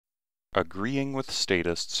Agreeing with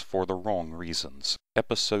Statists for the Wrong Reasons.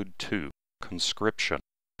 Episode 2. Conscription.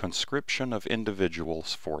 Conscription of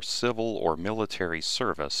individuals for civil or military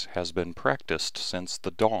service has been practiced since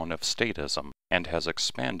the dawn of statism, and has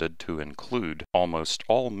expanded to include almost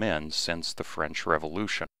all men since the French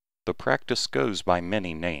Revolution. The practice goes by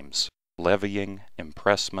many names: levying,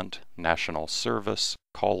 impressment, national service,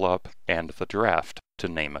 call-up, and the draft, to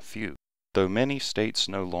name a few. Though many states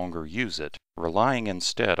no longer use it, relying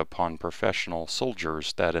instead upon professional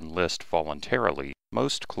soldiers that enlist voluntarily,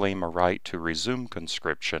 most claim a right to resume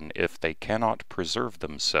conscription if they cannot preserve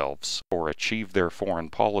themselves or achieve their foreign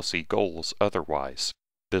policy goals otherwise.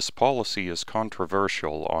 This policy is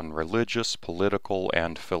controversial on religious, political,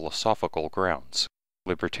 and philosophical grounds.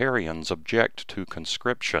 Libertarians object to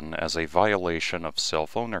conscription as a violation of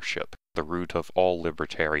self-ownership, the root of all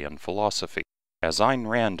libertarian philosophy. As Ayn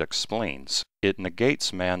Rand explains, it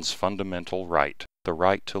negates man's fundamental right, the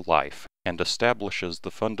right to life, and establishes the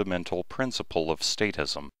fundamental principle of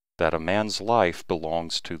statism, that a man's life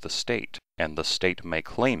belongs to the state, and the state may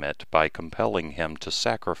claim it by compelling him to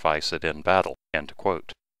sacrifice it in battle. End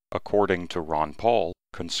quote. According to Ron Paul,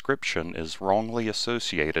 conscription is wrongly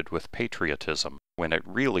associated with patriotism, when it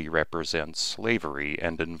really represents slavery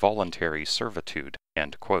and involuntary servitude.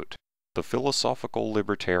 End quote. The philosophical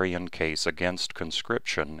libertarian case against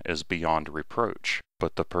conscription is beyond reproach,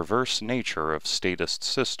 but the perverse nature of statist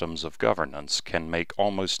systems of governance can make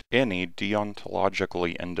almost any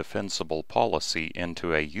deontologically indefensible policy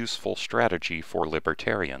into a useful strategy for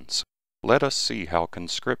libertarians. Let us see how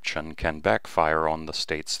conscription can backfire on the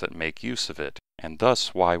states that make use of it, and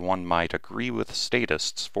thus why one might agree with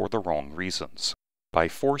statists for the wrong reasons. By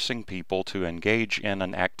forcing people to engage in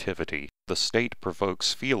an activity, the state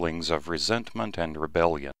provokes feelings of resentment and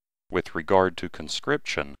rebellion. With regard to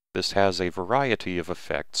conscription, this has a variety of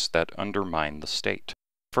effects that undermine the state.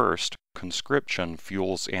 First, conscription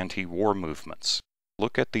fuels anti-war movements.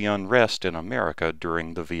 Look at the unrest in America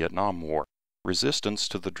during the Vietnam War. Resistance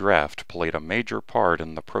to the draft played a major part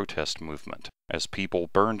in the protest movement, as people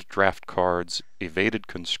burned draft cards, evaded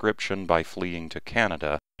conscription by fleeing to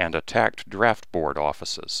Canada, and attacked draft board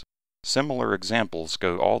offices. Similar examples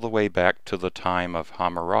go all the way back to the time of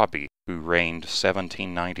Hammurabi, who reigned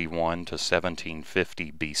 1791 to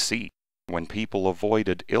 1750 BC, when people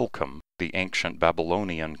avoided Ilkum, the ancient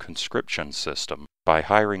Babylonian conscription system, by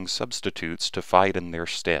hiring substitutes to fight in their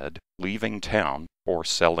stead, leaving town, or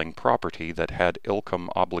selling property that had Ilkum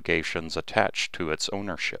obligations attached to its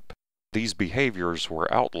ownership. These behaviors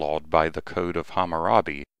were outlawed by the Code of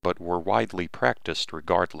Hammurabi, but were widely practiced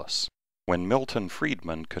regardless. When Milton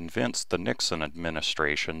Friedman convinced the Nixon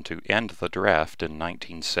administration to end the draft in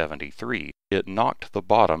 1973, it knocked the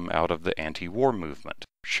bottom out of the anti-war movement,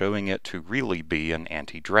 showing it to really be an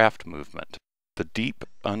anti-draft movement. The deep,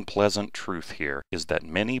 unpleasant truth here is that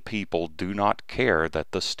many people do not care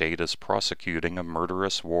that the state is prosecuting a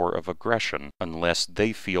murderous war of aggression unless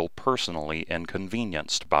they feel personally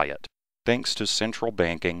inconvenienced by it. Thanks to central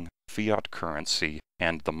banking, fiat currency,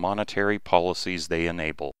 and the monetary policies they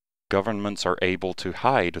enable, governments are able to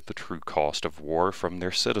hide the true cost of war from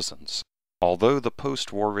their citizens. Although the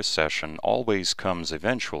post-war recession always comes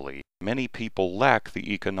eventually, many people lack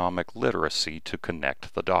the economic literacy to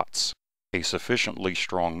connect the dots. A sufficiently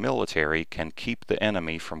strong military can keep the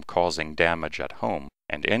enemy from causing damage at home,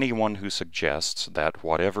 and anyone who suggests that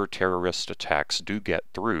whatever terrorist attacks do get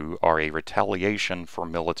through are a retaliation for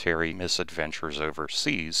military misadventures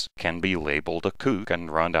overseas can be labeled a kook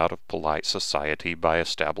and run out of polite society by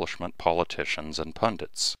establishment politicians and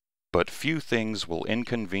pundits. But few things will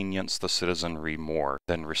inconvenience the citizenry more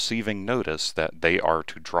than receiving notice that they are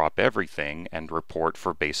to drop everything and report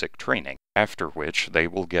for basic training, after which they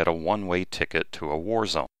will get a one-way ticket to a war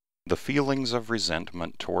zone. The feelings of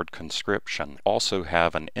resentment toward conscription also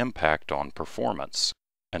have an impact on performance.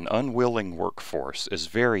 An unwilling workforce is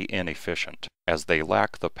very inefficient, as they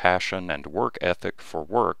lack the passion and work ethic for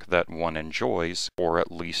work that one enjoys or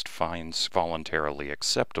at least finds voluntarily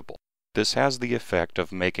acceptable. This has the effect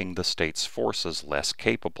of making the state's forces less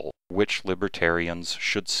capable, which libertarians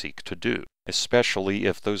should seek to do, especially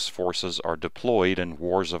if those forces are deployed in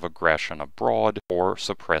wars of aggression abroad or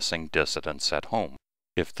suppressing dissidents at home.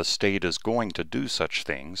 If the state is going to do such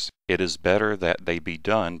things, it is better that they be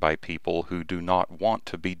done by people who do not want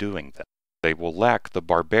to be doing them. They will lack the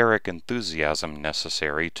barbaric enthusiasm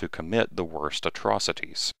necessary to commit the worst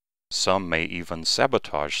atrocities. Some may even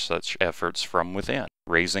sabotage such efforts from within,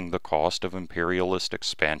 raising the cost of imperialist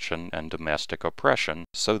expansion and domestic oppression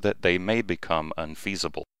so that they may become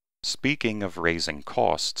unfeasible. Speaking of raising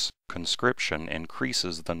costs, conscription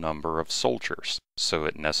increases the number of soldiers, so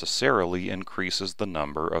it necessarily increases the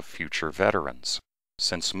number of future veterans.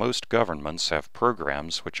 Since most governments have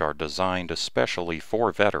programs which are designed especially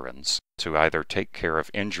for veterans, to either take care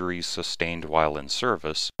of injuries sustained while in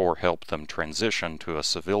service or help them transition to a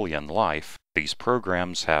civilian life, these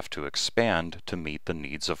programs have to expand to meet the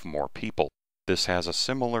needs of more people. This has a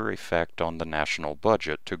similar effect on the national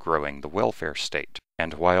budget to growing the welfare state,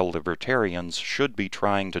 and while libertarians should be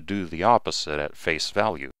trying to do the opposite at face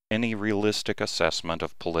value, any realistic assessment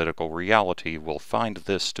of political reality will find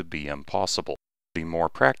this to be impossible. The more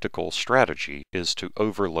practical strategy is to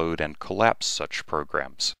overload and collapse such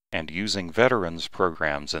programs, and using veterans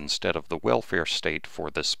programs instead of the welfare state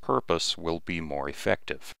for this purpose will be more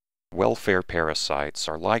effective. Welfare parasites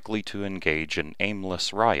are likely to engage in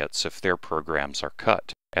aimless riots if their programs are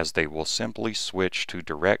cut, as they will simply switch to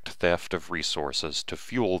direct theft of resources to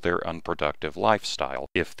fuel their unproductive lifestyle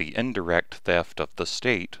if the indirect theft of the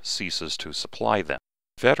state ceases to supply them.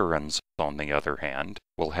 Veterans, on the other hand,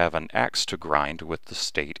 will have an axe to grind with the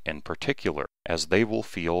state in particular, as they will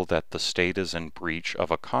feel that the state is in breach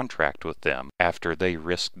of a contract with them after they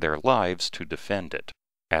risked their lives to defend it.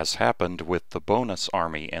 As happened with the Bonus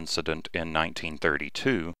Army incident in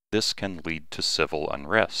 1932, this can lead to civil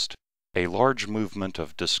unrest. A large movement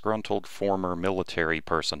of disgruntled former military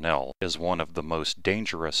personnel is one of the most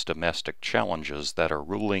dangerous domestic challenges that a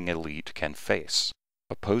ruling elite can face.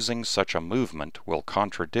 Opposing such a movement will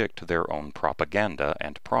contradict their own propaganda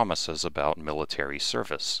and promises about military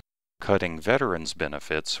service. Cutting veterans'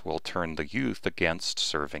 benefits will turn the youth against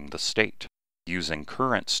serving the state. Using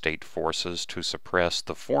current state forces to suppress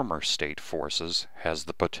the former state forces has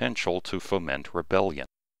the potential to foment rebellion.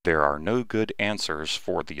 There are no good answers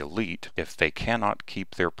for the elite if they cannot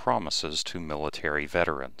keep their promises to military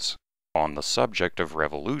veterans. On the subject of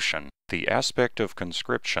revolution, the aspect of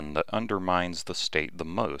conscription that undermines the state the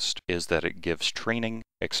most is that it gives training,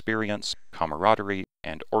 experience, camaraderie,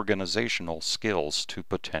 and organizational skills to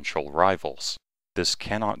potential rivals. This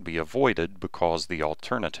cannot be avoided because the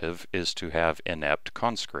alternative is to have inept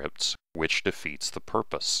conscripts, which defeats the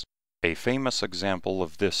purpose. A famous example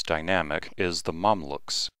of this dynamic is the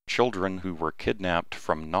Mamluks, children who were kidnapped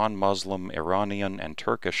from non-Muslim Iranian and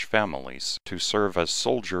Turkish families to serve as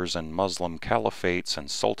soldiers in Muslim caliphates and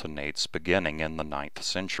sultanates beginning in the 9th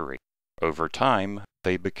century. Over time,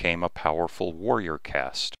 they became a powerful warrior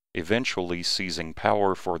caste, eventually seizing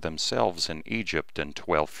power for themselves in Egypt in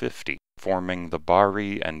 1250, forming the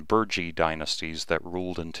Bahri and Burji dynasties that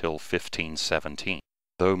ruled until 1517.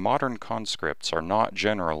 Though modern conscripts are not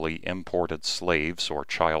generally imported slaves or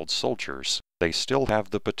child soldiers, they still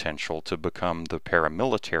have the potential to become the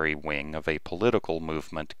paramilitary wing of a political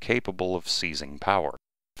movement capable of seizing power.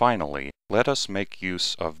 Finally, let us make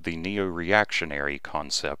use of the neo-reactionary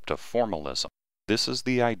concept of formalism. This is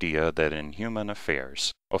the idea that in human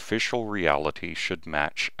affairs, official reality should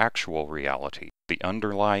match actual reality, the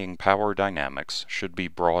underlying power dynamics should be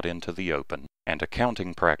brought into the open, and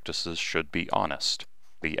accounting practices should be honest.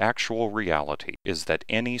 The actual reality is that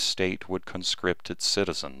any state would conscript its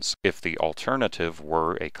citizens if the alternative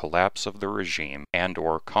were a collapse of the regime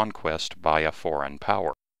and/or conquest by a foreign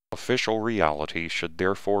power. Official reality should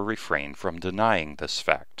therefore refrain from denying this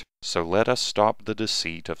fact, so let us stop the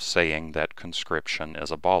deceit of saying that conscription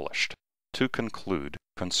is abolished. To conclude,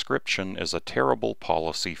 conscription is a terrible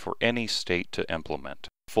policy for any state to implement,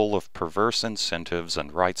 full of perverse incentives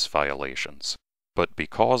and rights violations. But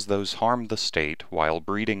because those harm the state while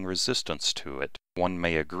breeding resistance to it, one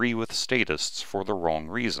may agree with statists for the wrong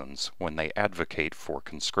reasons when they advocate for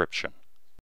conscription.